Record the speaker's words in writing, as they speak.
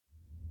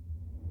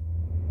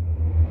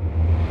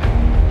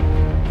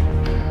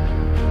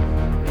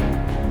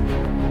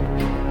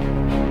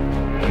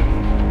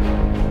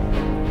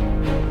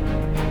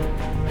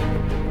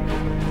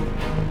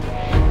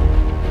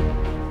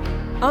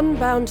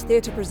Unbound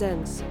Theatre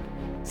presents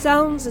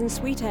Sounds and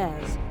Sweet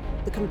Airs,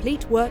 the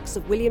complete works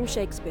of William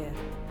Shakespeare.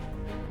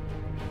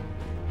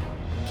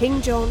 King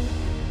John,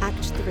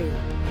 Act 3.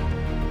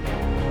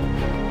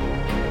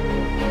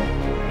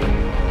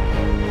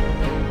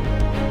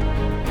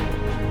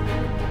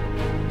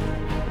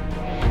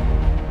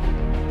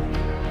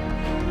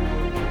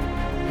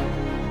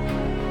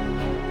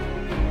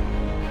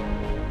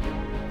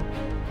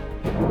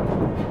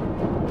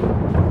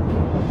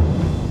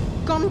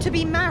 Gone to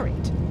be married,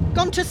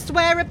 gone to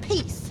swear a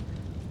peace,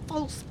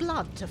 false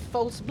blood to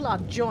false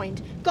blood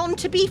joined, gone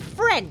to be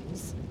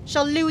friends.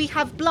 Shall Louis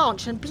have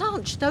Blanche, and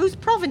Blanche those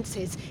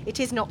provinces? It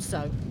is not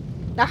so.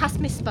 Thou hast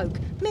misspoke,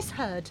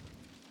 misheard.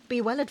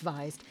 Be well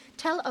advised,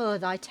 tell o'er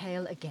thy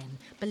tale again.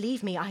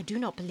 Believe me, I do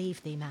not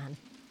believe thee, man.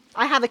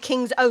 I have a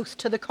king's oath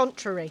to the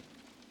contrary.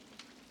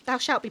 Thou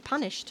shalt be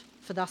punished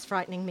for thus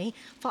frightening me,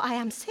 for I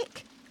am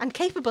sick and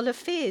capable of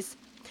fears,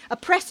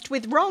 oppressed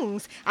with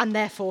wrongs, and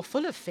therefore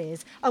full of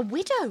fears, a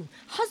widow,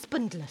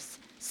 husbandless,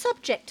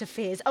 subject to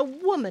fears, a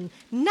woman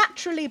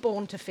naturally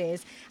born to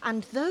fears,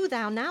 and though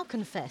thou now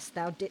confess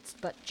thou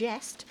didst but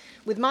jest,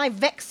 with my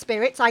vexed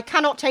spirits I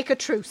cannot take a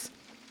truce,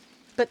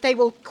 but they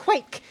will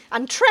quake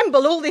and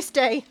tremble all this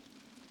day.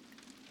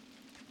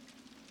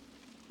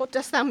 What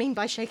dost thou mean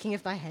by shaking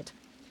of thy head?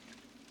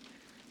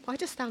 Why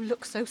dost thou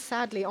look so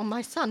sadly on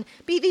my son?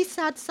 Be these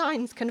sad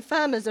signs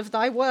confirmers of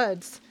thy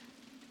words?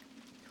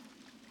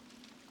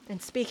 Then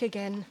speak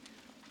again,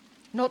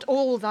 not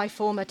all thy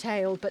former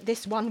tale, but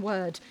this one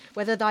word,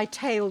 whether thy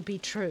tale be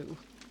true.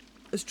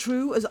 As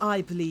true as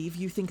I believe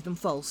you think them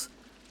false,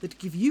 that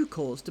give you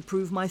cause to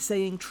prove my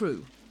saying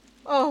true.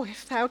 Oh,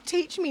 if thou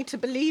teach me to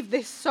believe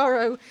this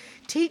sorrow,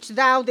 teach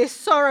thou this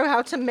sorrow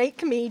how to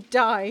make me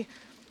die,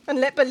 and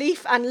let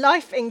belief and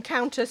life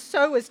encounter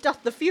so as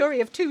doth the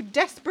fury of two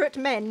desperate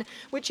men,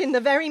 which in the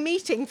very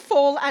meeting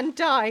fall and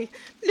die.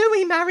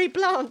 Louis marry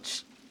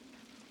Blanche.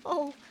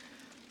 Oh,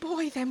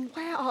 boy, then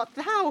where art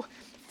thou?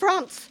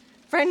 France,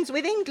 friends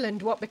with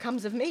England, what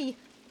becomes of me?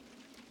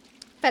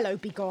 Fellow,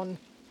 be gone.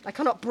 I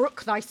cannot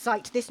brook thy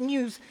sight. This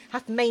news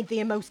hath made thee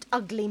a most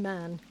ugly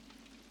man.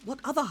 What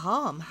other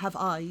harm have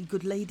I,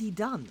 good lady,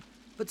 done,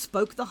 but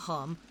spoke the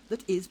harm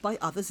that is by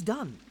others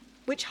done?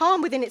 Which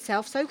harm within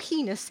itself so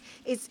heinous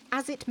is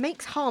as it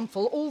makes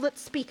harmful all that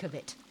speak of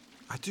it.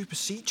 I do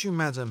beseech you,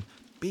 madam,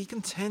 be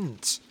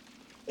content.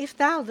 If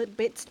thou that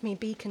bidst me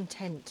be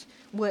content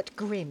wert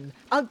grim,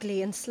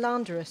 ugly and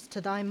slanderous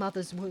to thy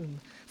mother's womb,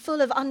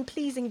 full of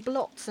unpleasing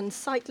blots and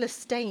sightless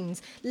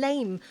stains,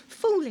 lame,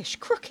 foolish,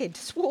 crooked,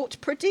 swart,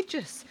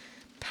 prodigious,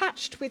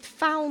 patched with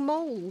foul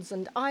moles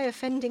and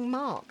eye-offending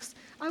marks,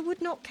 I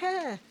would not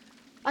care.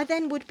 I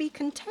then would be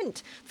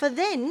content, for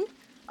then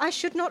I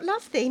should not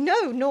love thee,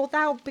 no, nor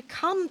thou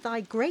become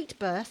thy great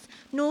birth,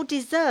 nor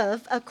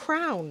deserve a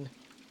crown.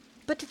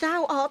 But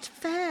thou art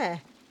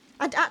fair,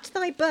 and at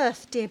thy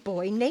birth, dear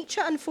boy,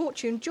 nature and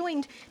fortune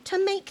joined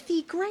to make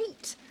thee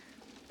great.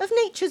 Of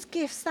nature's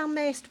gifts thou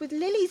mayst with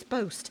lilies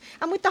boast,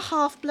 and with the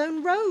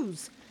half-blown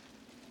rose.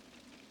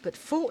 But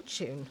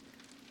fortune,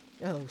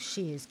 oh,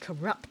 she is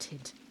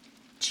corrupted,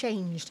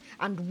 changed,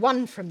 and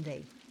won from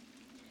thee.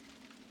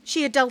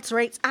 She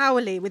adulterates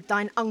hourly with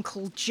thine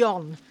uncle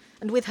John,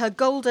 and with her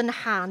golden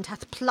hand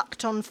hath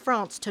plucked on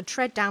France to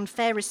tread down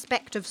fair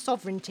respect of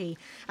sovereignty,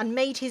 and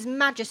made his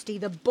majesty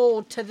the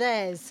bawd to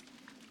theirs.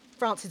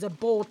 France is a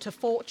bawd to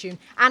fortune,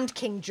 and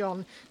King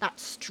John, that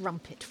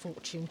strumpet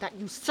fortune, that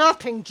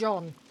usurping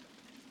John.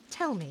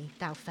 Tell me,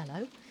 thou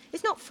fellow,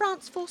 is not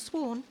France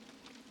forsworn?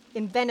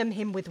 Envenom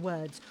him with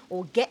words,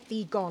 or get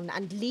thee gone,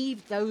 and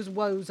leave those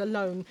woes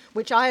alone,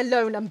 which I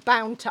alone am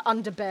bound to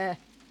underbear.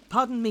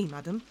 Pardon me,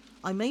 madam,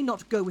 I may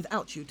not go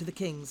without you to the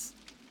king's.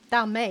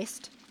 Thou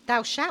mayst,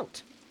 thou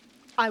shalt.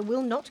 I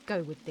will not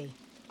go with thee.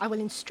 I will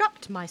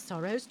instruct my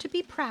sorrows to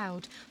be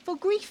proud, for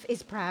grief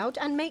is proud,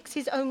 and makes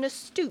his owner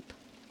stoop.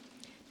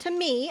 To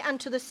me, and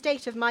to the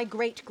state of my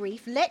great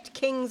grief, let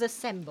kings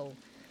assemble,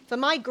 for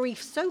my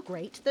grief so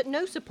great that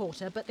no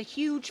supporter but the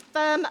huge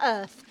firm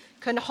earth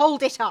can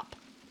hold it up.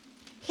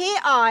 Here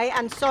I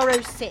and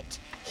sorrow sit,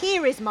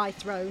 here is my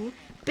throne,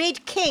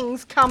 bid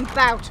kings come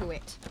bow to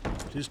it.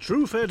 'Tis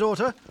true, fair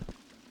daughter,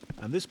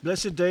 and this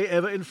blessed day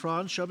ever in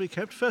France shall be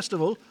kept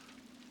festival.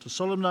 To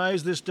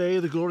solemnize this day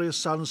the glorious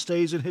sun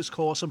stays in his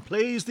course and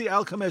plays the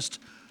alchemist,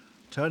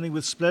 turning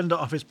with splendour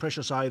of his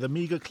precious eye the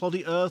meagre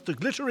cloddy earth to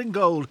glittering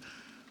gold.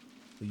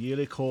 The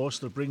yearly course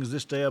that brings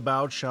this day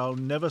about shall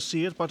never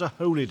see it but a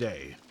holy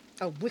day.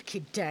 A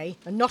wicked day,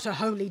 and not a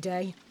holy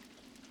day.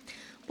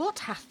 What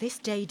hath this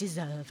day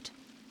deserved?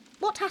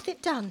 What hath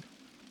it done,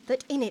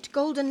 that in it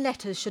golden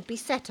letters should be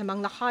set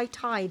among the high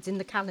tides in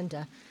the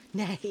calendar?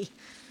 Nay,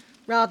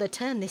 rather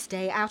turn this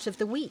day out of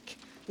the week,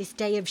 this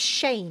day of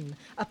shame,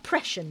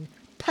 oppression,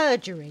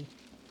 perjury.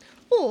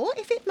 Or,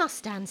 if it must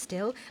stand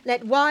still,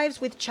 let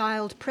wives with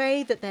child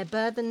pray that their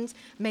burthens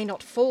may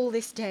not fall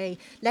this day,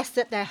 lest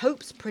that their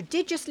hopes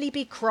prodigiously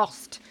be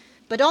crossed.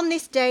 But on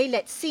this day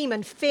let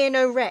seamen fear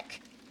no wreck,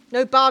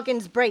 no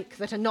bargains break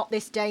that are not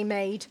this day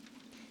made.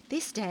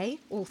 This day,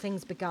 all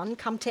things begun,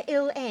 come to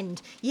ill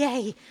end.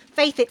 Yea,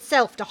 faith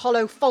itself to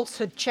hollow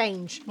falsehood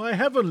change. My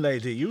heaven,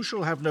 lady, you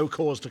shall have no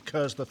cause to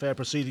curse the fair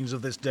proceedings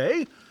of this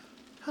day.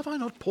 Have I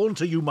not pawned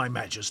to you my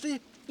majesty?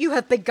 You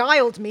have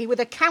beguiled me with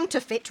a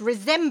counterfeit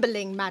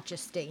resembling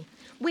majesty,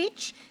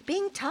 which,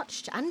 being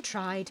touched and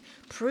tried,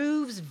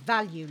 proves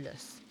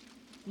valueless.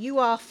 You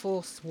are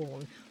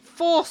forsworn,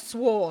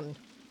 forsworn.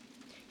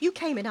 You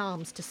came in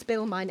arms to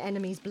spill mine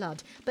enemy's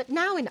blood, but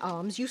now in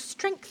arms you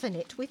strengthen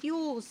it with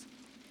yours.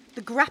 The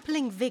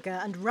grappling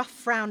vigour and rough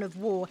frown of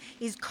war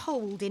is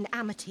cold in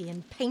amity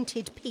and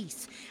painted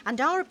peace,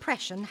 and our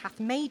oppression hath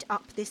made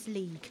up this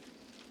league.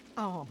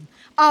 Arm,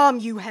 arm,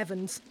 you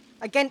heavens,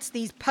 against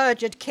these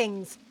perjured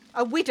kings.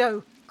 A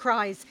widow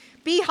cries,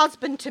 be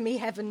husband to me,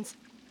 heavens.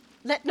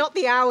 Let not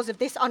the hours of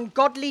this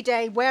ungodly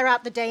day wear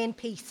out the day in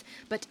peace,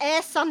 but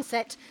ere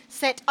sunset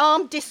set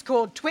armed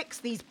discord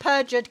twixt these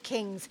perjured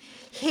kings.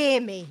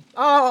 Hear me,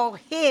 oh,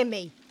 hear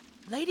me.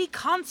 Lady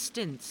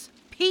Constance,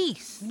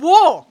 peace.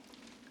 War!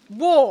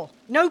 War,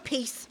 no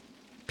peace.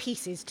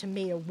 Peace is to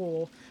me a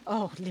war.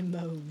 Oh,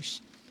 Limoges.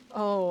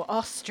 Oh,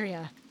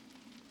 Austria.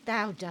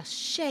 Thou dost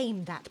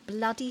shame that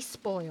bloody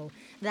spoil,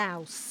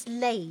 thou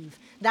slave,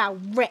 thou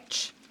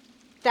wretch,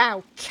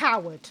 thou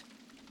coward.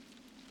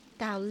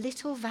 Thou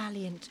little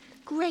valiant,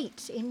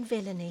 great in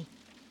villainy.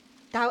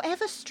 Thou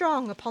ever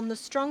strong upon the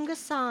stronger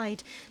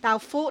side, thou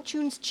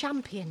fortune's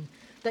champion,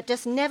 that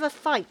dost never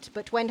fight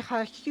but when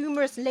her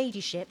humorous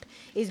ladyship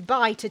is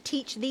by to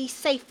teach thee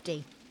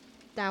safety.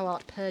 Thou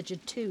art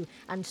perjured too,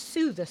 and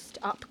soothest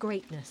up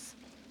greatness.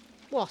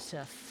 What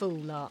a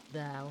fool art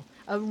thou,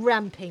 a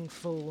ramping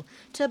fool,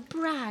 to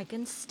brag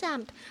and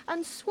stamp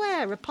and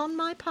swear upon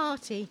my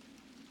party.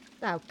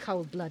 Thou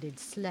cold-blooded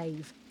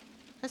slave,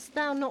 hast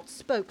thou not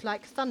spoke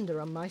like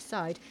thunder on my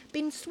side,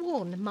 been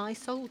sworn my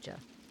soldier,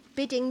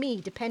 bidding me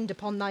depend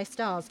upon thy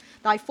stars,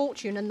 thy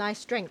fortune and thy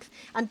strength,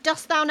 and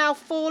dost thou now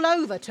fall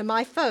over to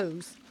my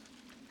foes?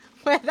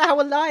 Where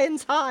thou a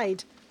lion's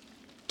hide,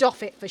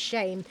 doff it for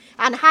shame,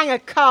 and hang a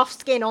calf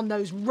skin on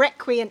those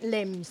recreant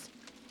limbs.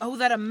 Oh,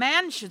 that a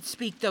man should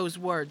speak those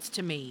words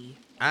to me.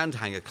 And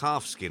hang a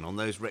calf skin on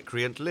those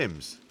recreant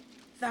limbs.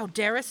 Thou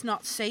darest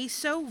not say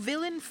so,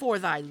 villain, for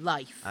thy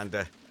life.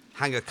 And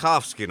hang a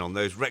calf skin on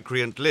those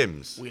recreant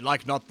limbs. We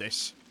like not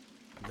this.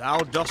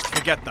 Thou dost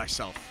forget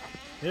thyself.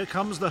 Here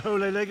comes the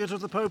holy legate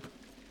of the Pope.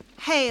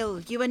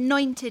 Hail, you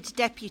anointed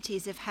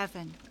deputies of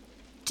heaven.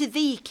 To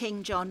thee,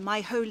 King John,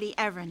 my holy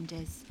errand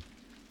is.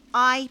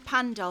 I,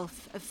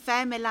 Pandulph, of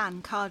fair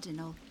Milan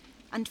Cardinal,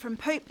 and from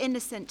Pope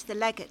Innocent the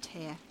legate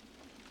here,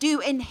 do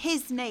in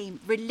his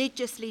name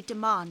religiously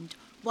demand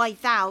why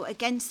thou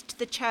against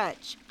the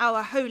Church,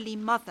 our holy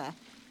mother,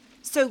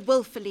 so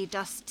wilfully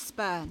dost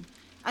spurn,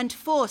 and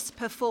force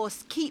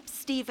perforce keep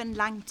Stephen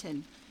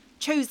Langton,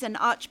 chosen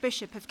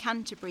Archbishop of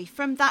Canterbury,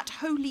 from that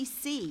holy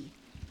see.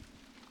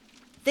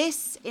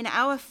 This in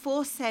our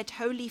foresaid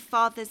Holy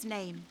Father's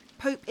name,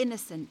 Pope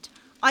Innocent,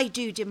 I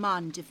do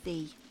demand of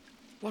thee.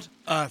 What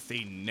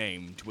earthy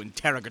name to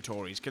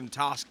interrogatories can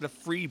task the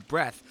free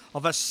breath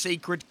of a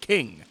sacred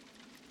king?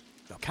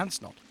 Thou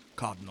canst not,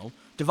 Cardinal,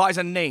 devise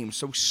a name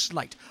so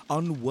slight,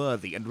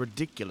 unworthy, and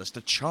ridiculous to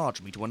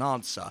charge me to an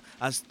answer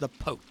as the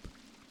Pope.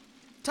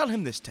 Tell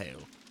him this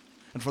tale,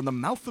 and from the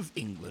mouth of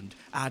England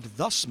add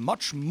thus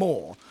much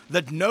more,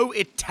 that no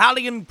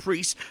Italian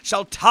priest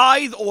shall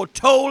tithe or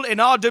toll in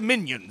our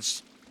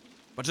dominions.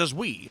 But as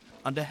we,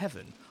 under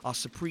heaven, are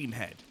supreme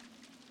head,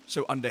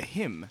 so under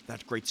him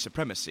that great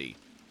supremacy,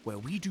 where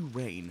we do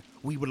reign,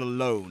 we will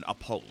alone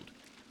uphold,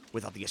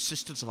 without the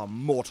assistance of a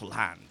mortal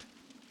hand.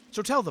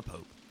 So tell the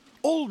Pope,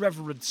 all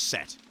reverence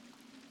set,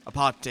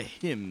 apart to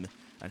him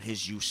and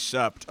his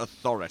usurped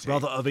authority.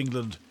 Brother of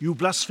England, you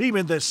blaspheme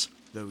in this.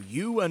 Though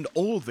you and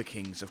all the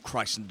kings of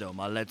Christendom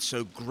are led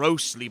so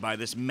grossly by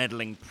this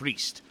meddling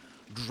priest,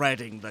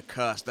 dreading the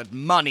curse that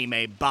money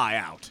may buy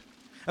out,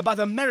 and by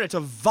the merit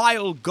of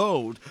vile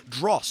gold,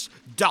 dross,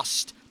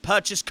 dust,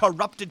 purchase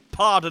corrupted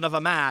pardon of a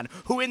man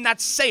who in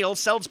that sale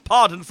sells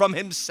pardon from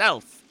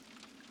himself.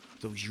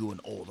 Though you and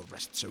all the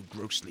rest so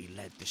grossly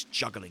led this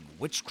juggling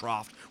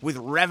witchcraft with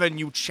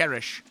revenue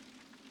cherish,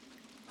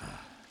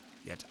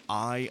 yet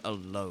I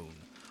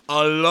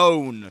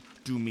alone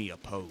do me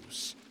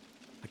oppose,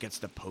 against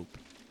the Pope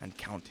and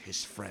count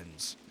his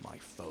friends my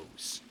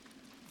foes.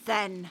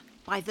 Then,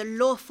 by the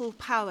lawful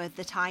power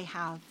that I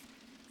have,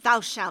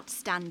 thou shalt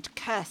stand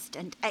cursed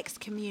and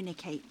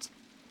excommunicate,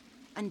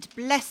 and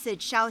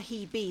blessed shall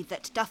he be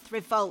that doth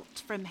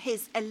revolt from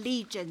his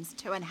allegiance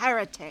to an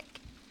heretic,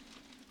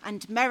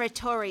 and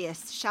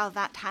meritorious shall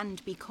that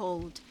hand be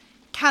called,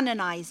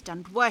 canonized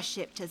and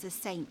worshipped as a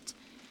saint,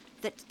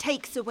 that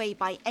takes away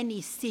by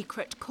any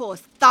secret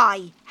course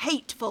thy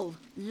hateful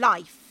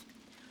life.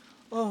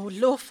 Oh,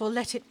 lawful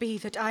let it be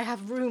that I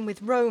have room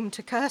with Rome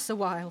to curse a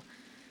while.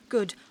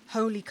 Good,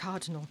 holy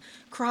Cardinal,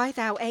 cry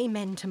thou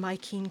amen to my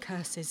keen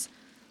curses,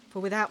 for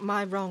without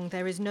my wrong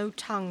there is no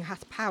tongue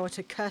hath power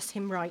to curse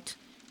him right.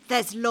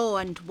 There's law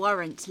and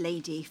warrant,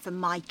 lady, for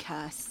my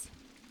curse.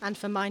 And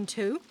for mine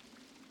too?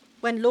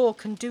 When law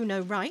can do no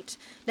right,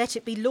 let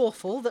it be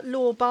lawful that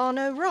law bar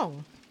no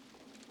wrong.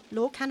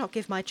 Law cannot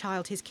give my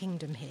child his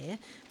kingdom here,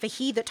 for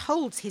he that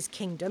holds his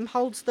kingdom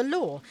holds the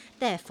law.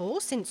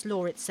 Therefore, since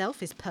law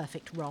itself is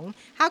perfect wrong,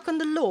 how can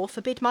the law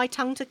forbid my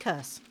tongue to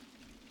curse?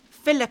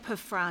 Philip of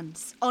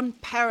France, on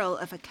peril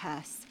of a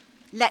curse,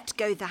 let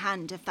go the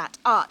hand of that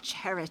arch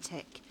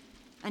heretic,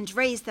 and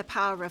raise the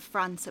power of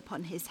France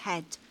upon his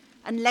head,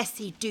 unless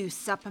he do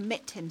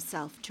submit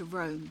himself to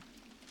Rome.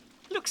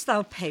 Look'st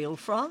thou pale,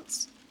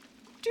 France?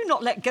 Do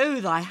not let go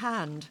thy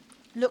hand.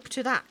 Look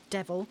to that,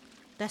 devil,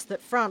 lest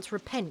that France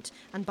repent,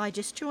 and by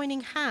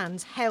disjoining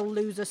hands hell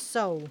lose a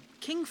soul.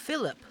 King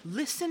Philip,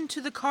 listen to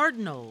the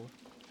cardinal.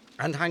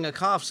 And hang a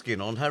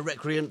calfskin on her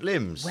recreant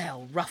limbs.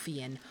 Well,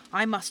 ruffian,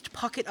 I must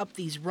pocket up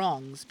these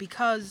wrongs,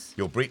 because...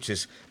 Your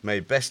breeches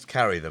may best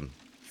carry them.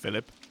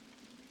 Philip,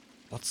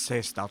 what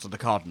sayest thou to the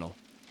cardinal?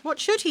 What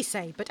should he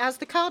say, but as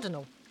the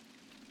cardinal?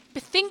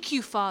 Bethink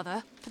you,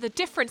 father, for the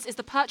difference is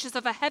the purchase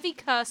of a heavy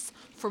curse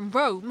from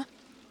Rome,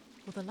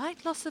 or the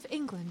light loss of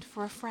England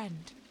for a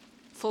friend.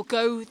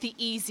 Forgo the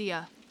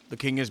easier. The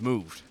king is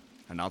moved,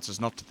 and answers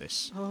not to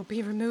this. Oh,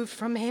 be removed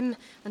from him,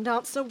 and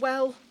answer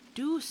well.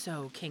 Do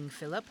so, King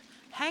Philip.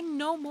 Hang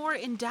no more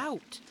in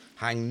doubt.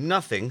 Hang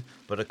nothing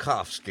but a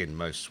calfskin,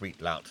 most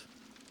sweet lout.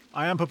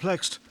 I am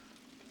perplexed,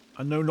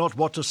 and know not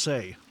what to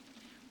say.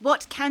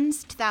 What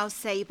canst thou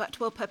say but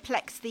will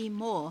perplex thee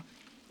more,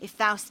 if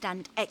thou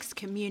stand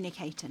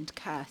excommunicate and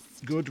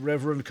cursed? Good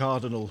Reverend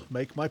Cardinal,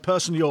 make my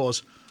person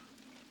yours,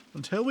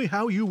 and tell me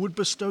how you would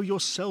bestow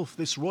yourself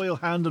this royal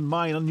hand and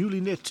mine are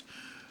newly knit,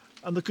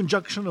 and the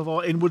conjunction of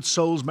our inward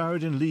souls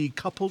married in league,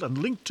 coupled and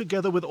linked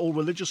together with all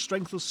religious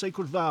strength of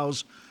sacred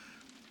vows.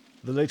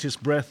 The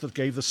latest breath that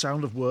gave the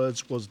sound of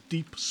words was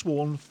deep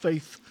sworn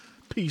faith,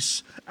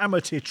 peace,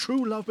 amity,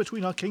 true love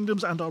between our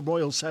kingdoms and our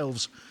royal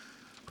selves.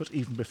 But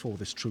even before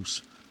this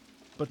truce,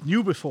 but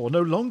new before,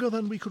 no longer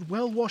than we could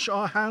well wash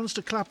our hands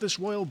to clap this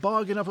royal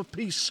bargain of a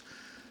peace,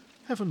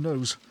 heaven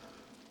knows,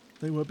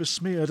 they were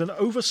besmeared and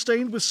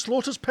overstained with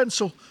slaughter's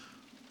pencil,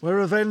 where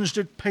revenge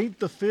did paint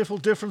the fearful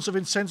difference of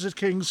insensate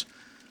kings.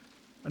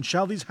 And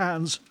shall these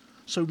hands,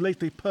 so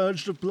lately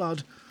purged of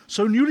blood,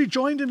 so newly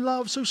joined in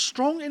love, so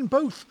strong in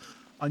both,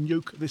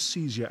 unyoke this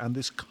seizure and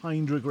this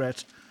kind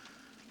regret,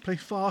 play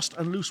fast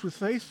and loose with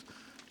faith,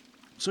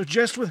 so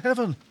jest with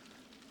heaven,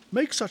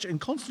 make such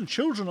inconstant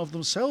children of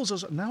themselves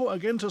as now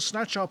again to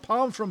snatch our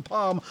palm from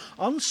palm,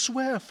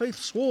 unswear faith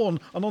sworn,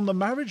 and on the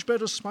marriage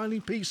bed of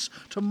smiling peace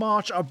to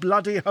march a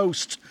bloody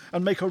host,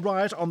 and make a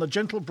riot on the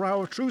gentle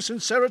brow of true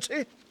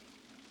sincerity?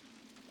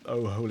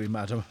 O holy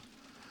madam,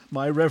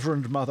 my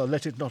reverend mother,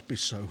 let it not be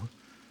so.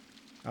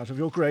 Out of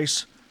your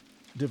grace,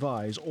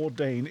 devise,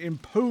 ordain,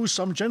 impose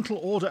some gentle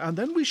order, and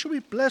then we shall be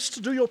blessed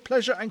to do your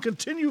pleasure and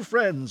continue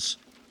friends.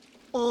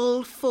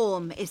 All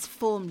form is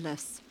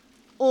formless,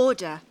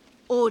 order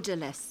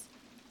orderless,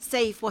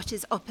 save what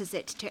is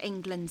opposite to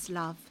England's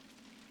love.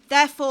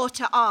 Therefore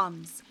to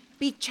arms,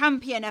 be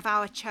champion of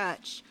our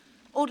church,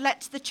 or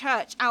let the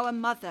church, our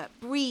mother,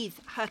 breathe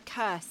her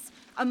curse,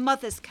 a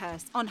mother's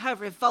curse, on her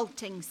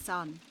revolting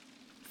son.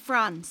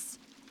 France,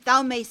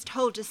 thou mayst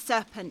hold a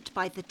serpent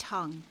by the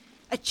tongue,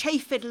 a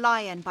chafed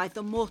lion by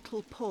the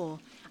mortal paw,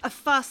 a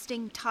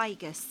fasting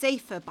tiger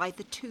safer by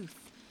the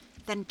tooth,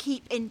 than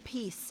keep in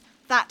peace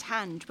that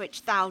hand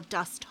which thou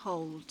dost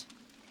hold.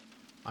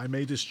 I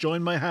may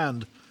disjoin my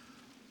hand,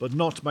 but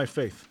not my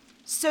faith.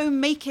 So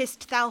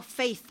makest thou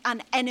faith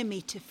an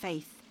enemy to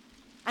faith,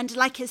 and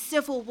like a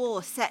civil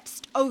war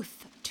sett'st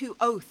oath to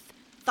oath,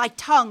 thy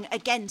tongue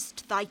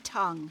against thy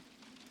tongue.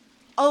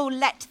 O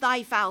let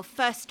thy vow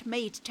first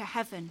made to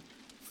heaven,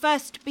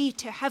 first be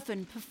to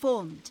heaven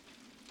performed,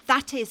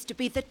 that is to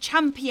be the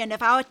champion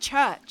of our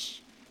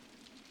church.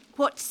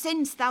 What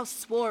sins thou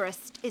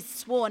sworest is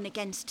sworn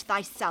against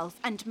thyself,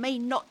 and may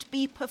not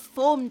be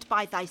performed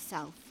by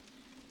thyself.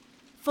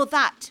 For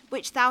that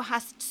which thou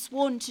hast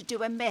sworn to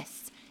do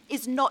amiss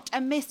is not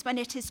amiss when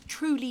it is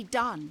truly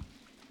done.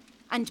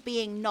 And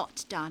being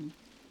not done,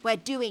 where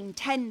doing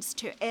tends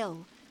to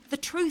ill, the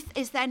truth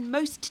is then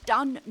most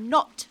done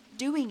not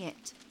doing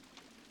it.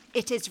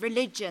 It is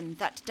religion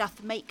that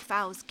doth make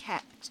vows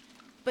kept,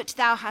 but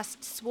thou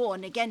hast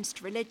sworn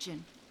against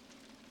religion.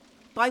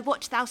 By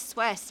what thou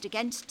swearest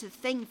against the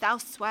thing thou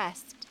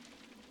swearest,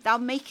 thou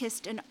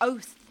makest an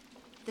oath,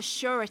 the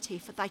surety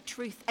for thy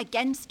truth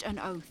against an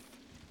oath.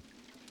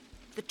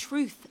 The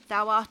truth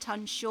thou art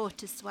unsure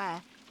to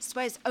swear,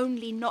 swears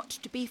only not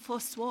to be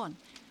forsworn,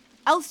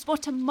 else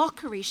what a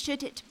mockery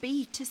should it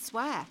be to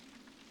swear?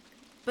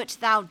 But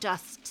thou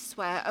dost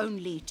swear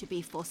only to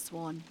be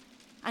forsworn,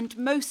 and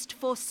most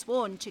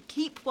forsworn to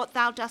keep what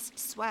thou dost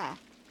swear.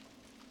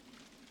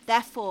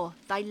 Therefore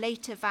thy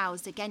later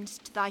vows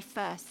against thy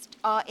first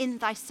are in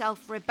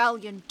thyself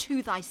rebellion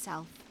to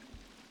thyself,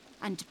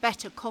 and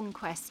better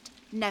conquest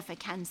never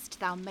canst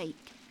thou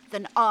make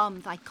than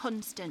arm thy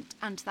constant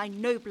and thy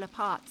nobler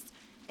parts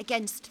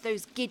against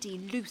those giddy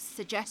loose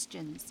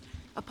suggestions,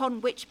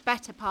 upon which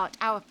better part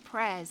our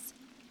prayers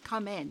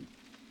come in,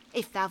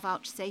 if thou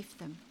vouchsafe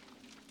them.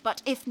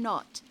 But if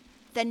not,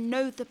 then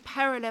know the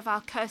peril of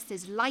our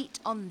curses light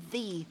on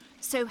thee,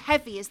 so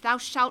heavy as thou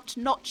shalt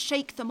not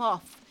shake them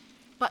off,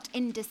 but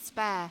in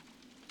despair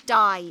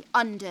die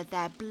under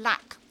their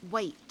black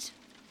weight.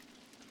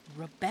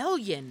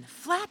 Rebellion,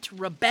 flat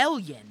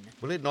rebellion.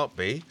 Will it not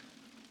be?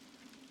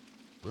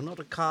 Will not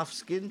a calf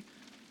skin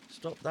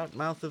stop that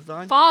mouth of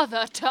thine?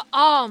 Father, to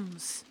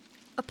arms!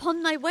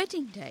 Upon thy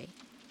wedding day,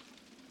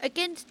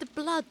 against the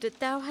blood that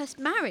thou hast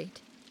married.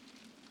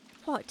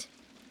 What,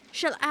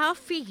 shall our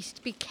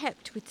feast be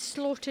kept with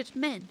slaughtered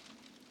men?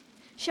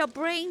 Shall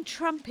braying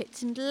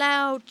trumpets and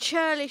loud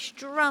churlish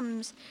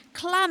drums,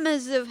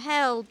 clamours of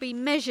hell, be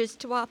measures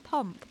to our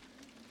pomp?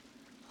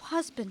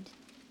 Husband,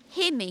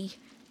 hear me.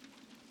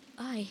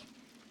 Ay,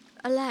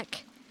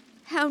 alack,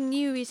 how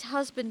new is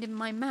husband in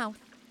my mouth,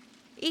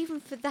 even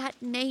for that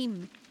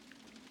name,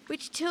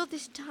 which till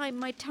this time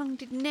my tongue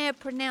did ne'er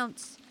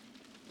pronounce.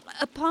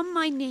 Upon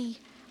my knee,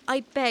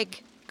 I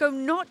beg, go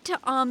not to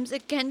arms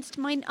against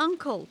mine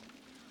uncle.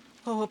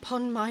 Oh,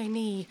 upon my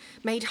knee,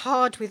 made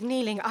hard with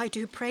kneeling, I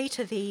do pray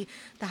to thee,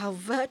 thou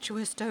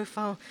virtuous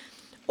Dauphin,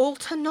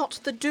 alter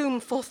not the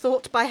doom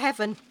forethought by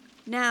heaven.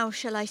 Now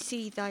shall I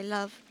see thy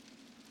love.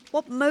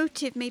 What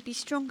motive may be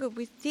stronger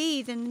with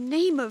thee than the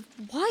name of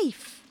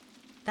wife?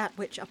 That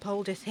which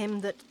upholdeth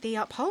him that thee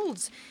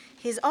upholds,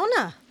 his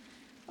honour.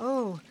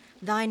 Oh,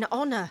 thine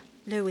honour,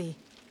 Louis,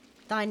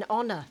 thine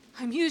honour.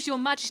 I muse your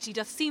majesty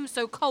doth seem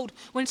so cold,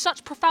 when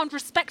such profound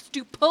respect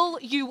do pull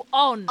you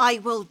on. I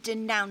will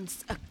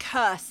denounce a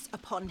curse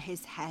upon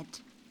his head.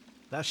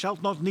 Thou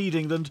shalt not need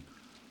England.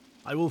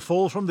 I will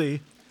fall from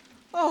thee.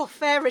 Oh,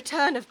 fair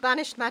return of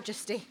banished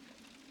majesty.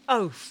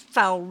 Oh,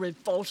 foul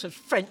revolt of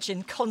French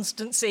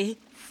inconstancy.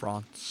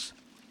 France,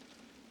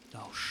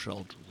 thou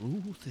shalt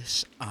rule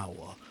this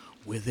hour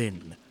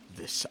within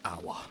this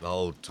hour.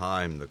 Old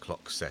Time, the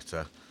clock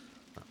setter,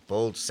 that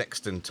bold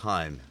sexton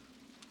Time,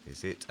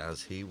 is it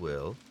as he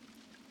will?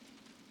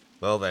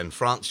 Well then,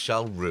 France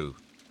shall rue.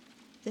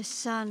 The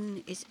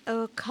sun is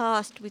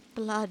o'ercast with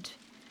blood.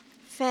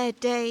 Fair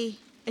day,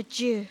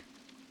 adieu.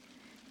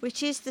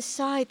 Which is the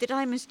side that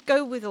I must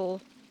go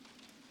withal?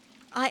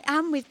 I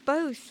am with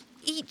both.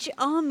 Each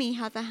army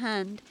hath a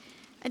hand,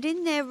 and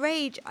in their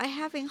rage I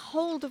having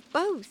hold of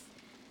both.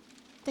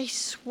 They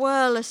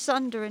swirl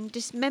asunder and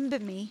dismember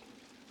me.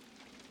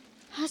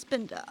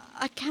 Husband,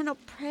 I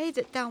cannot pray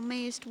that thou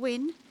mayest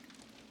win.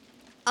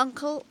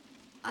 Uncle,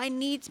 I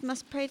needs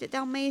must pray that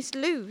thou mayest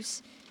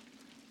lose.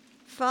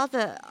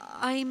 Father,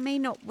 I may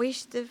not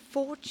wish the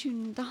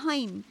fortune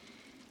thine.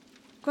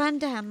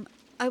 Grandam,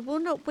 I will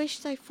not wish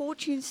thy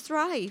fortunes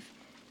thrive.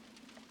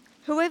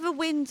 Whoever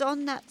wins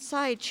on that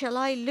side shall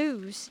I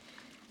lose,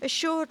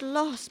 assured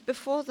loss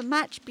before the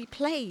match be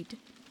played.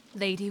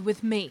 Lady,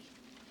 with me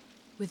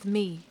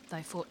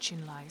thy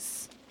fortune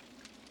lies.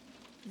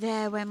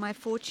 There where my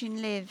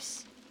fortune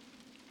lives,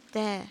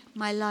 there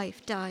my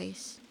life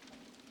dies.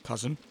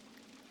 Cousin,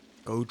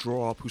 go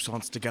draw our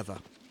puissance together.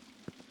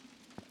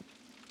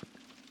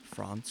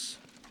 France,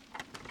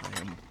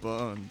 I am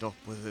burned up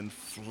with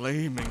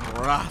inflaming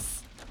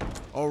wrath,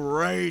 a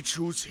rage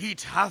whose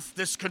heat hath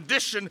this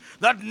condition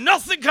that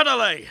nothing can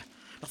allay,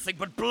 nothing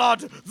but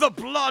blood, the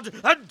blood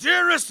and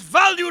dearest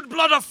valued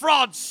blood of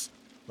France.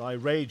 Thy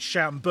rage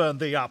shall burn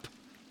thee up,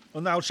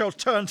 and thou shalt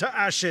turn to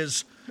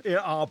ashes, ere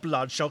our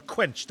blood shall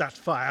quench that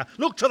fire.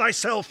 Look to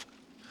thyself,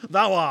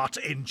 thou art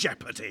in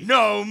jeopardy.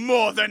 No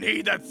more than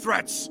he that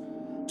threats.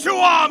 To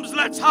arms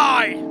let's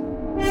hie!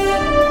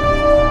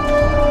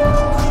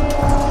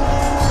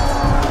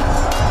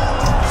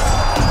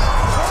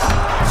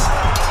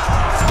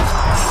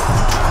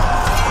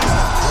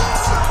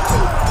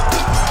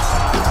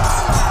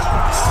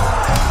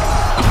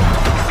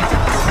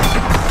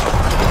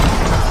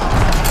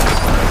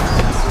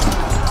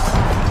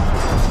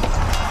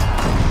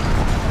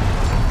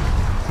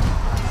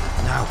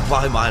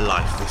 By my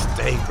life, this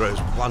day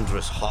grows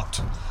wondrous hot.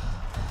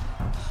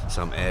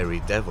 Some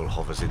airy devil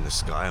hovers in the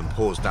sky and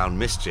pours down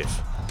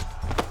mischief.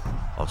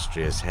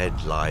 Austria's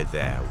head lie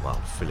there while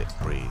Philip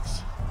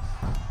breathes.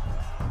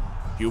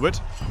 Hubert,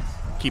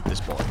 keep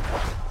this boy.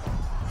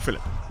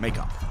 Philip, make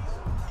up.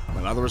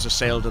 My mother is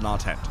assailed in our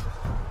tent.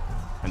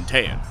 And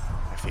Tayan,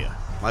 I fear.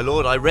 My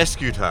lord, I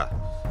rescued her.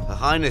 Her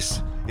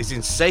highness is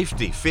in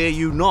safety, fear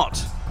you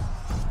not.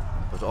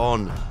 But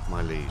on,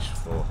 my liege,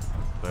 for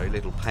very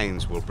little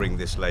pains will bring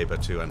this labour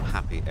to an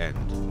happy end.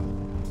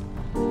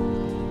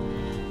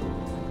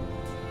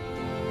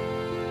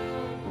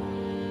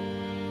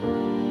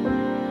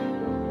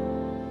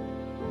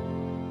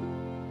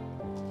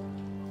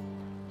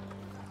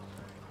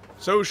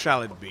 So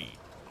shall it be.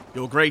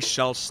 Your grace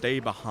shall stay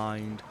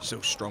behind,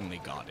 so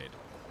strongly guarded.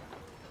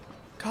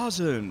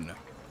 Cousin,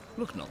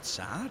 look not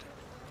sad.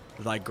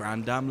 Thy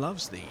grandam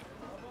loves thee,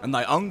 and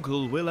thy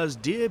uncle will as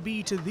dear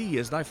be to thee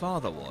as thy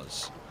father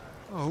was.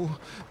 Oh,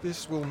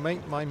 this will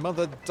make my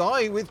mother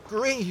die with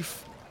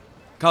grief.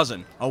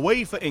 Cousin,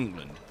 away for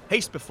England,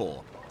 haste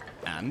before,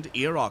 and,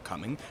 ere our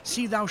coming,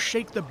 see thou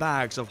shake the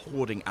bags of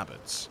hoarding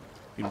abbots.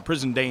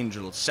 Imprisoned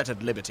angels set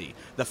at liberty,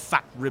 the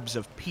fat ribs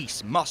of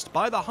peace must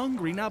by the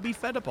hungry now be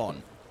fed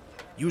upon.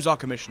 Use our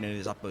commission in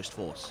his utmost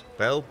force.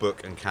 Bell,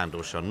 book, and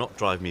candle shall not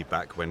drive me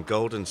back when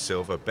gold and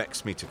silver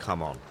becks me to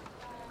come on.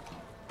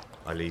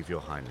 I leave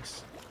your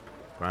highness.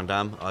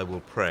 Grandam, I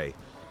will pray,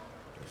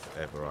 if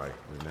ever I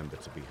remember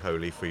to be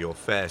holy, for your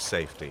fair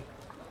safety.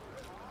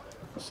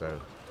 So,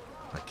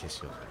 I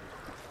kiss your hand.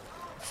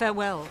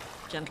 Farewell,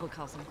 gentle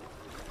cousin.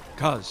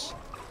 Cuz,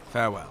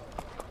 farewell.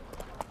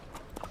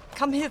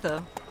 Come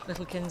hither,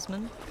 little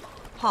kinsman.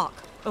 Hark,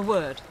 a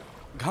word.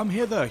 Come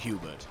hither,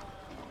 Hubert.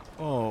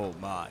 Oh,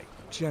 my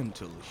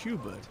gentle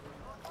Hubert.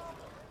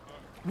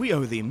 We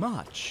owe thee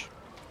much.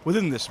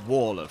 Within this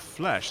wall of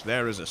flesh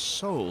there is a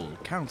soul,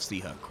 counts thee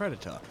her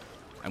creditor,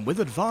 and with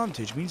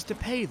advantage means to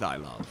pay thy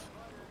love.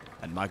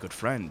 And my good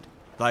friend,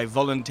 thy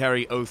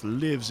voluntary oath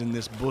lives in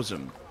this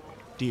bosom,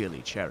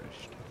 dearly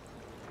cherished.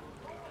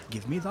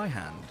 Give me thy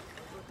hand.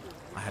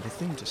 I had a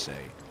thing to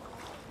say,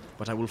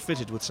 but I will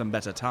fit it with some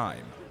better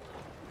time.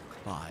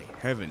 By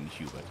heaven,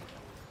 Hubert,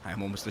 I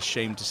am almost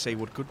ashamed to say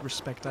what good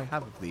respect I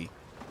have of thee.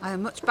 I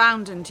am much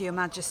bounden to your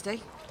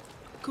majesty.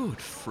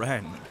 Good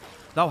friend,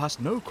 thou hast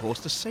no cause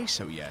to say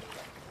so yet,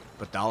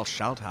 but thou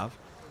shalt have,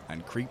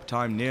 and creep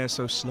time ne'er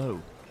so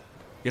slow.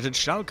 Yet it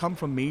shall come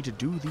from me to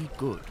do thee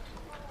good.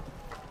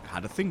 I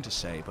had a thing to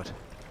say, but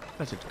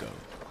let it go.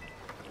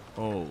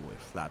 Oh,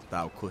 if that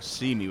thou couldst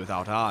see me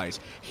without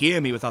eyes,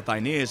 hear me without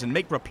thine ears, and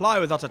make reply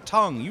without a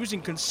tongue,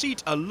 using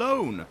conceit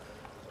alone,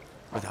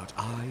 without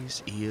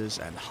eyes, ears,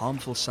 and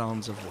harmful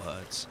sounds of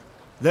words.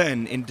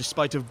 Then, in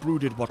despite of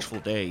brooded watchful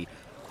day,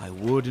 I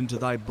would into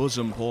thy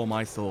bosom pour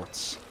my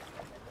thoughts.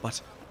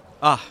 But,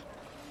 I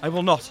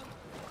will not.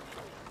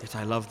 Yet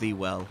I love thee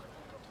well.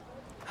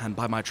 And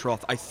by my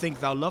troth, I think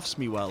thou lovest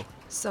me well.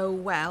 So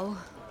well,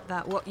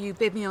 that what you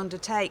bid me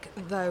undertake,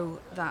 though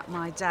that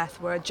my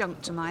death were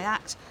adjunct to my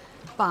act,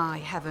 by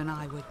heaven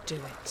I would do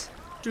it.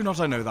 Do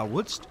not I know thou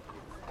wouldst?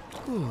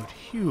 Good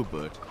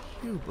Hubert,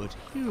 Hubert,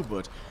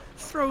 Hubert,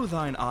 throw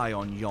thine eye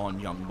on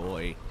yon young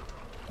boy.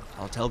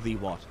 I'll tell thee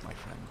what, my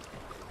friend.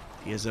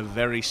 He is a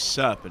very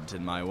serpent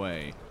in my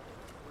way,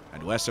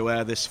 and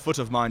wheresoe'er this foot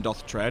of mine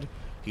doth tread,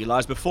 he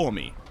lies before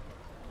me.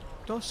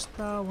 Dost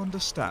thou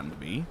understand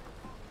me?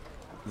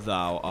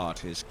 Thou art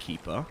his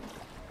keeper.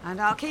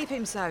 And I'll keep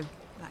him so,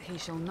 that he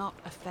shall not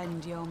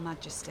offend your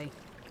majesty.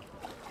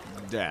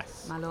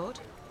 Death. My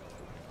lord?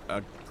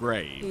 A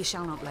grave. He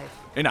shall not live.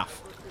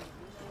 Enough.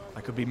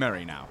 I could be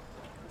merry now.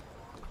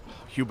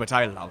 Hubert,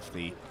 I love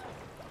thee.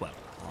 Well,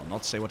 I'll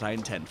not say what I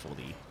intend for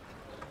thee.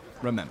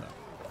 Remember,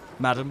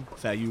 madam,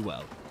 fare you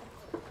well.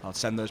 I'll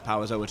send those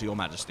powers over to your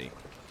majesty.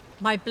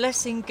 My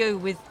blessing go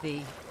with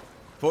thee.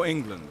 For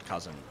England,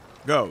 cousin.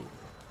 Go.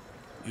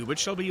 Hubert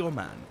shall be your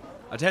man.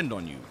 Attend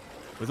on you,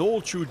 with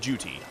all true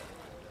duty.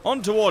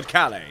 On toward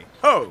Calais.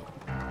 Ho!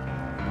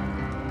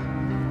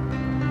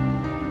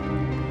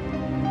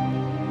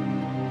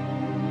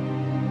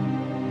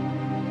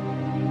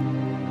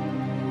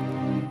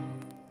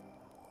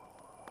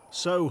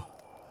 So,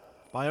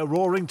 by a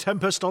roaring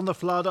tempest on the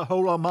flood, a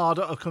whole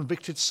armada of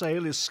convicted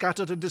sail is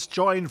scattered and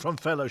disjoined from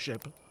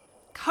fellowship.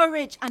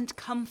 Courage and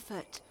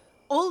comfort.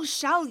 All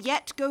shall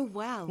yet go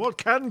well. What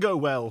can go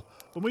well,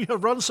 when we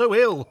have run so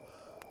ill?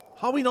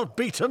 Are we not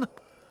beaten?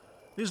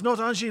 Is not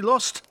Angie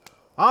lost?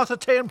 Arthur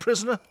ta'en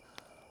prisoner?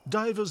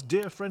 Divers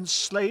dear friends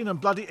slain, and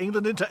bloody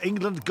England into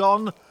England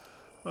gone?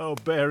 Oh,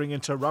 bearing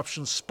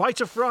interruption, spite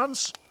of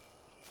France?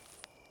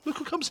 Look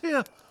who comes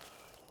here!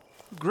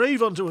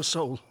 Grave unto a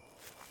soul,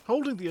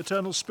 holding the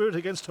eternal spirit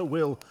against her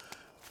will.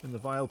 In the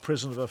vile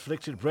prison of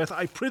afflicted breath,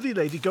 I prithee,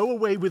 lady, go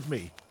away with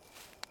me.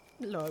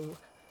 Lo,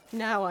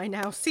 now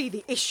I see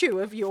the issue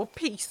of your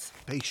peace.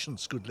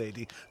 Patience, good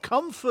lady.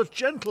 Comfort,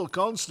 gentle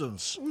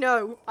Constance.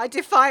 No, I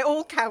defy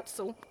all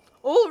counsel,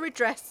 all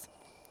redress.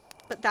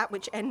 But that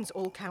which ends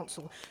all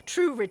counsel,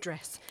 true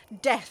redress,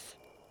 death.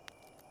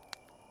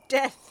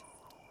 Death.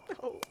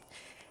 Oh,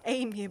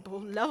 amiable,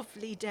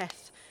 lovely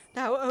death.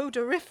 Thou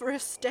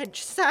odoriferous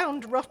stench,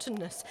 sound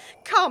rottenness.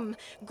 Come,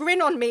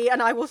 grin on me,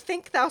 and I will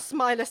think thou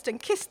smilest, and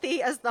kiss thee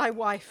as thy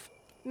wife.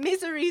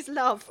 Misery's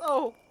love,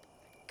 oh,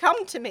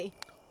 come to me.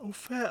 Oh,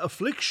 fair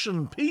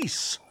affliction,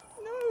 peace.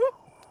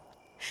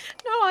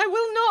 No, I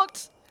will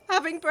not,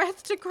 having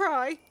breath to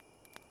cry.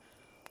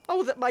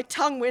 Oh, that my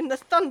tongue were in the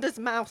thunder's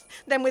mouth,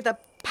 then with a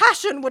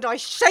passion would I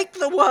shake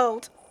the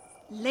world.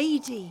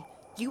 Lady,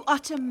 you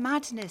utter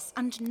madness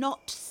and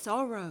not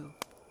sorrow.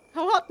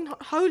 Thou art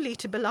not holy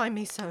to belie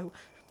me so.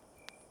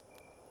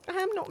 I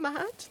am not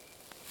mad.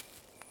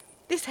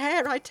 This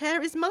hair I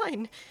tear is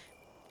mine.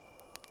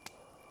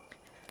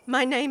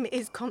 My name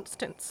is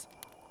Constance.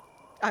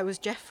 I was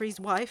Geoffrey's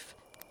wife.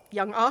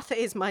 Young Arthur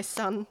is my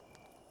son.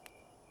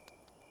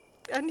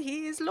 And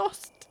he is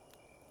lost.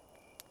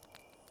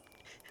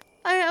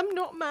 I am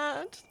not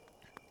mad.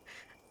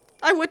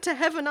 I would to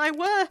heaven I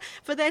were,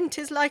 for then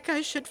 'tis like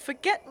I should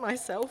forget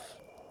myself.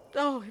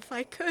 Oh, if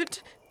I could.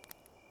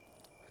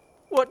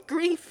 What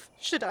grief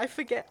should I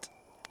forget?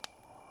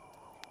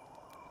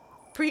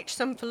 Preach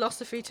some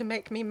philosophy to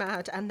make me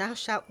mad, and thou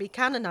shalt be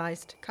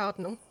canonized,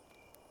 Cardinal.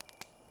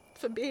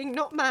 For being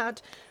not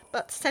mad,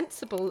 but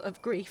sensible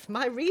of grief,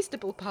 my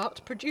reasonable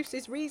part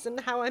produces reason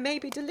how I may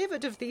be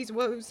delivered of these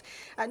woes,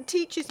 and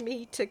teaches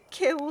me to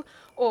kill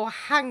or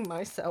hang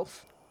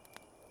myself.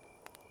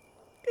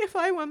 If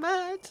I were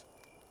mad,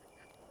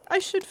 I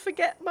should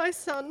forget my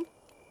son,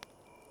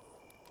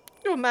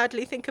 or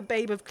madly think a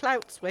babe of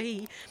clouts were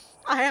he.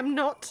 I am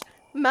not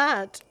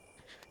mad.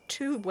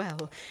 Too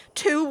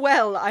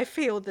well I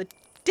feel the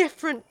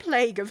different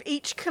plague of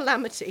each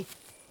calamity.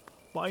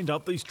 Bind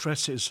up these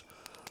tresses.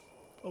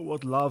 Oh,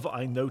 what love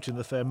I note in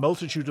the fair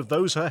multitude of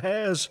those her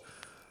hairs!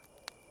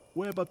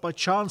 Where but by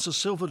chance a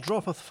silver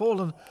drop hath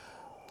fallen,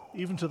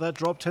 even to that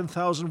drop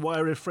 10,000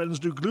 wiry friends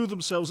do glue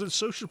themselves in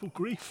sociable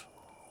grief.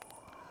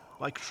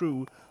 Like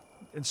true,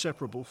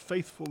 inseparable,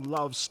 faithful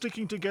love,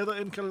 sticking together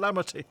in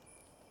calamity.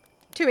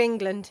 To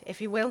England, if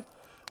you will.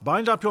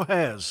 Bind up your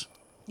hairs.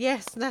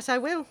 Yes, that I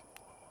will.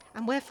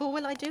 And wherefore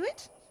will I do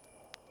it?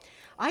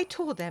 I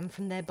tore them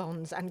from their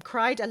bonds and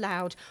cried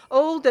aloud,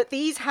 "Oh, that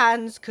these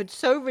hands could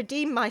so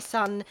redeem my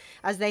son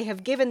as they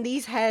have given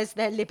these hairs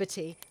their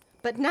liberty.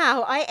 But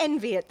now I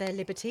envy at their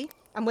liberty,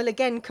 and will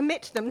again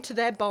commit them to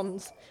their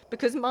bonds,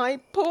 because my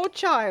poor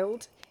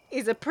child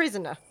is a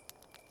prisoner.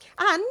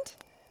 And,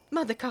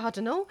 Mother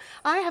Cardinal,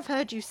 I have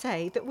heard you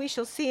say that we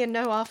shall see and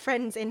know our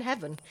friends in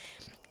heaven.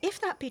 If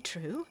that be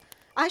true,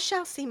 I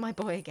shall see my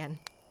boy again.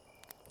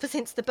 For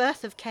since the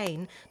birth of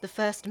Cain, the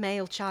first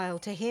male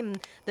child to him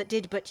that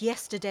did but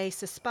yesterday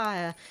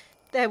suspire,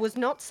 there was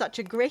not such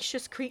a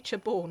gracious creature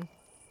born.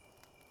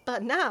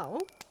 But now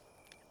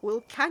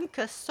will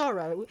canker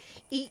sorrow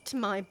eat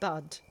my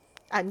bud,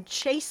 and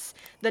chase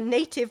the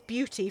native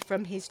beauty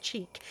from his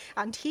cheek,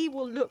 and he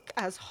will look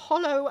as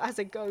hollow as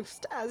a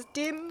ghost, as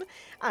dim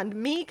and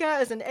meagre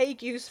as an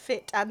ague's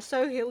fit, and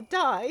so he'll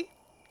die,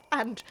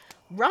 and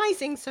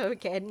rising so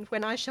again,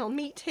 when I shall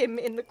meet him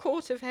in the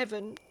court of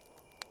heaven,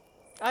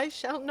 I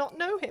shall not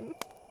know him.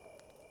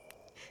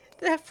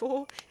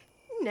 Therefore,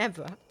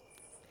 never,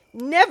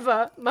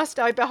 never must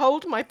I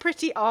behold my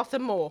pretty Arthur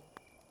more."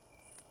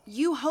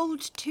 You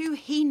hold too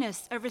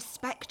heinous a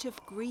respect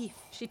of grief.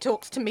 She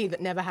talks to me that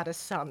never had a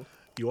son.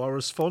 You are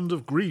as fond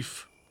of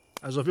grief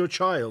as of your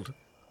child.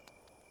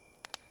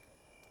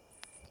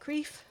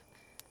 Grief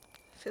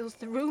fills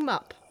the room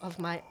up of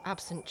my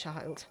absent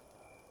child.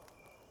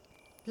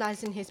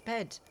 Lies in his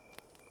bed,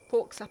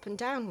 walks up and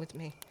down with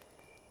me,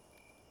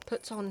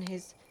 puts on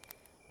his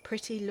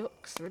pretty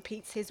looks,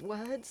 repeats his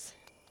words,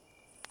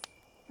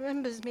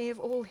 remembers me of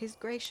all his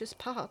gracious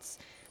parts,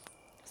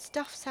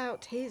 stuffs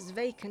out his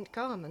vacant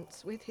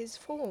garments with his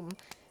form.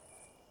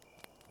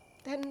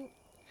 Then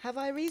have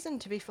I reason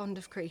to be fond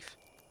of grief?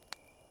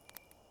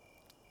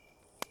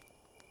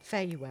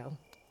 Fare you well.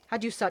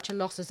 Had you such a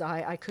loss as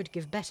I could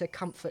give better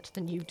comfort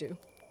than you do.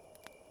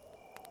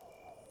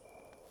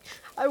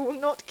 I will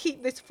not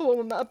keep this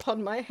form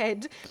upon my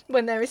head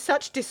when there is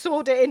such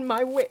disorder in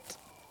my wit.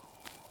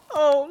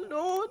 Oh,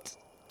 Lord,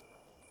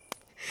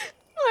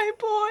 my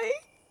boy,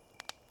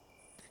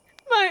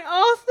 my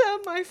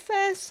Arthur, my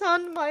fair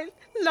son, my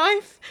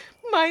life,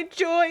 my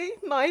joy,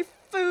 my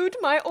food,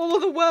 my all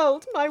the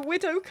world, my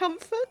widow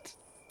comfort,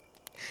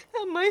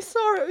 and my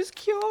sorrow's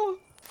cure.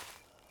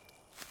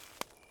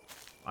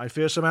 I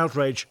fear some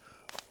outrage,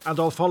 and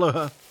I'll follow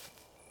her.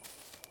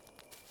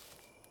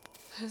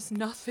 There's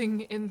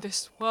nothing in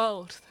this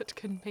world that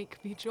can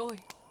make me joy.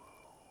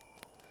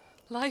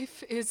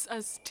 Life is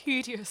as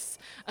tedious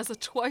as a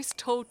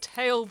twice-told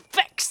tale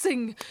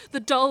vexing the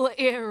dull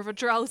ear of a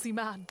drowsy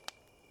man.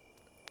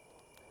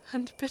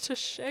 And bitter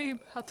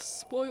shame hath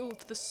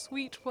spoiled the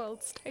sweet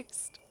world's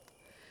taste,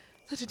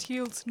 that it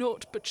yields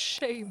naught but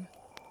shame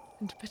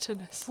and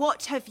bitterness.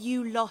 What have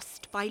you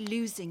lost by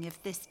losing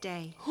of this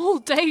day? All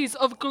days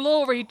of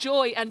glory,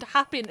 joy, and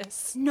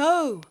happiness.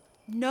 No,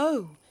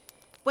 no.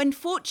 When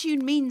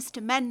fortune means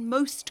to men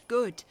most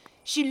good,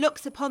 she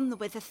looks upon them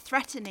with a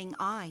threatening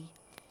eye.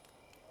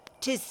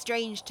 'Tis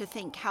strange to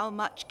think how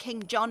much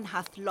King John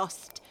hath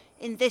lost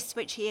in this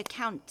which he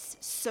accounts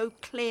so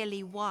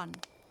clearly won.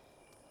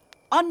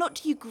 Are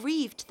not you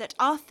grieved that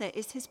Arthur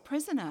is his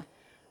prisoner?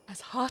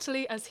 As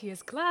heartily as he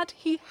is glad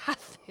he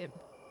hath him.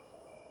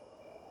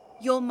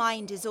 Your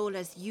mind is all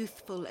as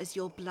youthful as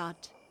your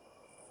blood.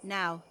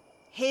 Now,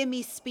 hear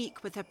me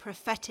speak with a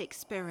prophetic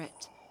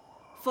spirit,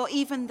 for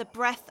even the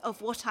breath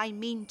of what I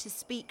mean to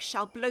speak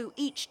shall blow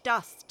each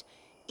dust,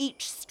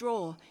 each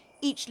straw,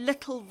 each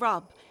little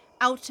rub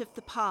out of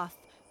the path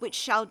which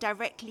shall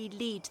directly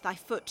lead thy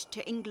foot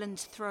to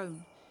England's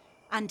throne.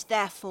 And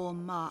therefore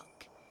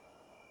mark,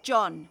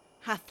 John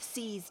hath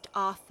seized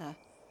Arthur,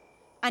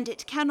 and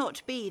it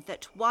cannot be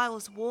that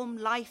whiles warm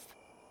life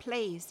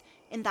plays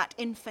in that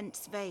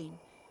infant's vein,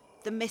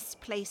 the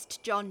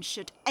misplaced John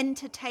should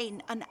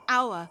entertain an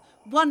hour,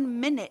 1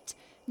 minute,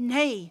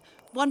 nay,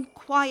 1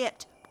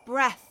 quiet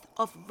breath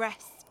of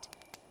rest.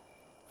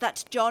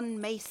 That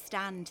John may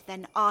stand,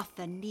 then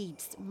Arthur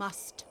needs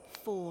must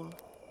fall.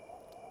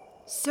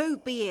 So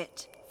be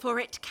it, for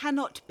it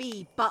cannot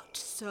be but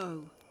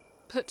so.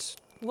 But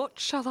what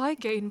shall I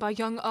gain by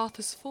young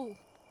Arthur's fall?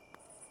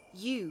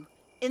 You,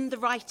 in the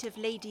right of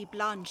Lady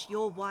Blanche,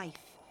 your wife,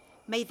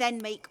 may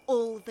then make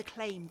all the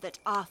claim that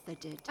Arthur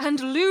did. And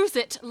lose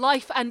it,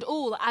 life and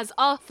all, as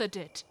Arthur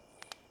did.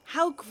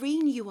 How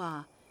green you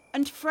are,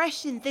 and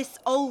fresh in this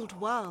old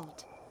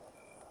world.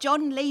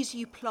 John lays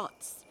you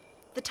plots,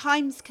 the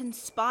times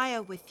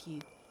conspire with you.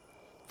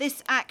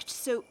 This act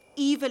so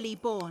evilly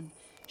born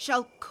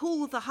shall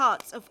cool the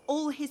hearts of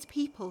all his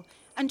people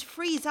and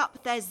freeze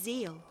up their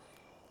zeal,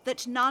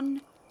 that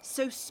none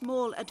so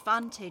small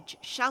advantage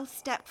shall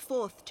step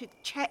forth to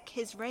check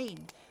his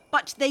reign,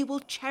 but they will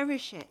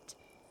cherish it.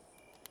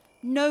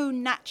 No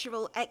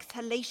natural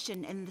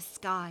exhalation in the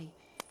sky,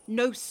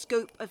 no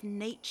scope of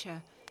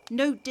nature,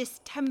 no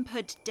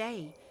distempered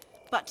day,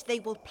 but they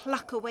will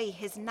pluck away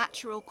his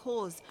natural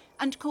cause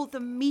and call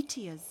them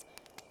meteors,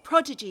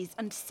 prodigies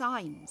and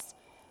signs,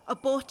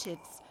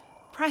 abortives,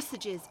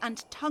 presages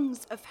and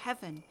tongues of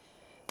heaven,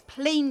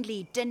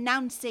 plainly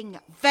denouncing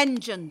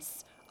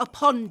vengeance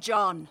upon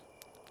John.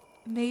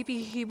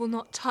 Maybe he will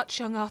not touch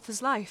young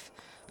Arthur's life,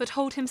 but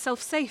hold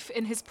himself safe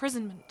in his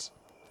imprisonment.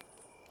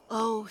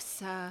 Oh,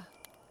 sir,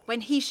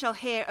 when he shall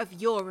hear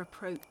of your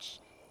reproach,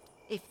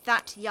 if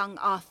that young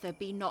Arthur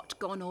be not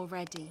gone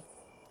already,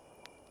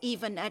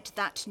 even at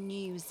that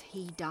news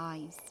he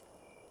dies,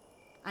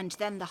 and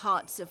then the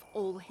hearts of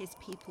all his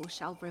people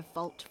shall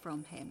revolt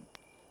from him.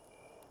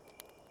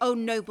 O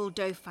noble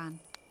Dauphin,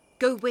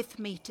 go with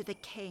me to the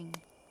king.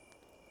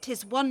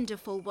 'Tis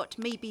wonderful what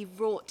may be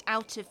wrought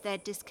out of their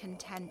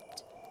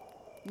discontent,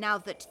 now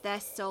that their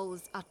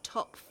souls are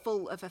chock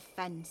full of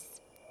offence.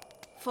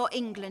 For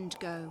England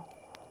go,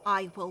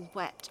 I will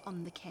wet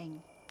on the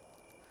king.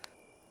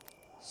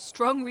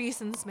 Strong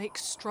reasons make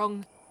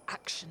strong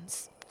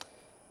actions.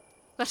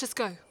 Let us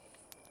go.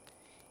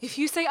 If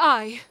you say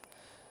aye,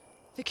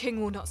 the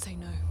king will not say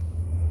no.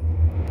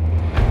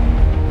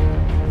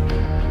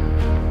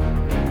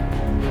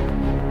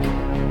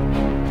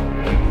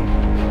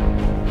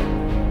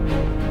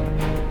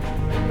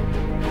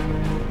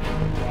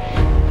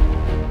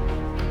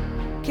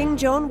 King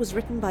John was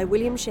written by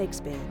William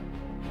Shakespeare.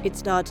 It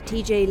starred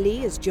T.J.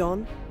 Lee as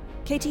John,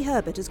 Kati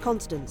Herbert as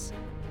Constance,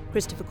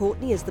 Christopher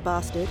Courtney as the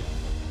Bastard,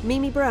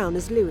 Mimi Brown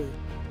as Louis,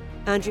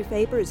 Andrew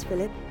Faber as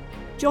Philip,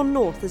 John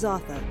North as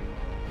Arthur,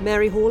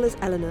 Mary Hall as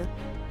Elinor,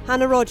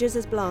 Hannah Rogers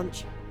as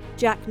Blanche,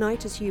 Jack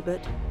Knight as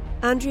Hubert,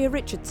 Andrea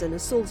Richardson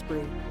as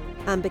Salisbury,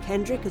 Amber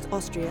Kendrick as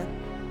Austria,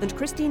 and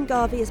Christine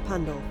Garvey as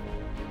Pandulph.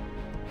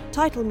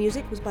 Title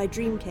music was by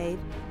Dream Cave,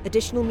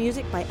 additional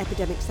music by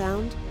Epidemic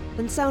Sound,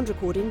 and sound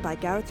recording by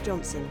Gareth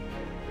Johnson.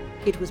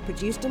 It was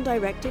produced and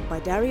directed by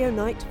Dario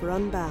Knight for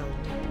Unbound.